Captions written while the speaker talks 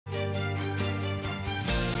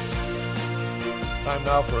Time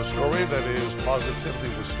now for a story that is positively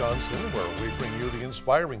Wisconsin, where we bring you the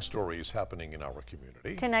inspiring stories happening in our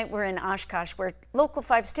community. Tonight we're in Oshkosh, where Local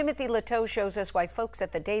 5's Timothy Leteau shows us why folks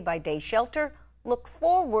at the day-by-day shelter look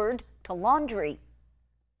forward to laundry.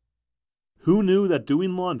 Who knew that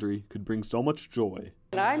doing laundry could bring so much joy?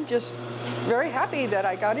 And I'm just very happy that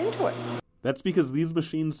I got into it. That's because these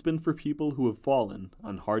machines spin for people who have fallen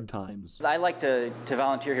on hard times. I like to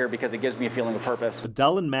volunteer here because it gives me a feeling of purpose.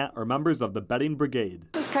 Adele and Matt are members of the Bedding Brigade.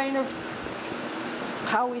 This is kind of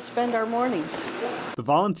how we spend our mornings. The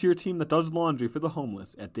volunteer team that does laundry for the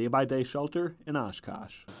homeless at Day by Day Shelter in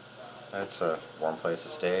Oshkosh. It's a warm place to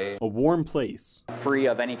stay. A warm place. Free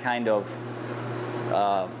of any kind of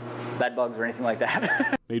bed bugs or anything like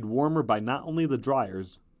that. Made warmer by not only the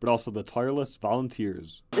dryers, but also the tireless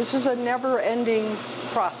volunteers. This is a never-ending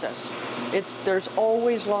process. There's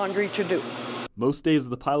always laundry to do. Most days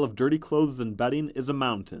the pile of dirty clothes and bedding is a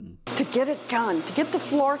mountain. To get it done, to get the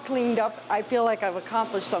floor cleaned up, I feel like I've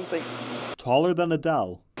accomplished something. Taller than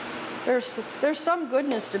Adele. There's some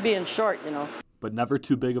goodness to being short, you know. But never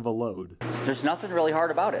too big of a load. There's nothing really hard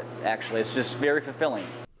about it, actually. It's just very fulfilling.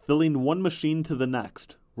 Filling one machine to the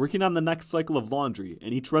next, working on the next cycle of laundry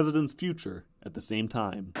and each resident's future at the same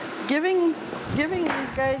time. Giving these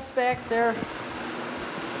guys back their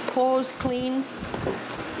clothes clean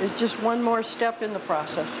is just one more step in the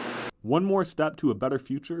process. One more step to a better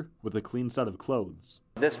future with a clean set of clothes.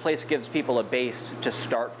 This place gives people a base to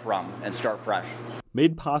start from and start fresh.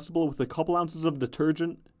 Made possible with a couple ounces of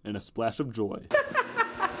detergent and a splash of joy.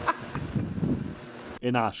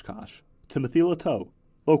 In Oshkosh, Timothy Leteau,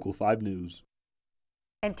 Local 5 News.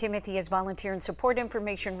 And Timothy has volunteer and support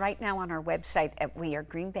information right now on our website at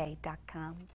wearegreenbay.com.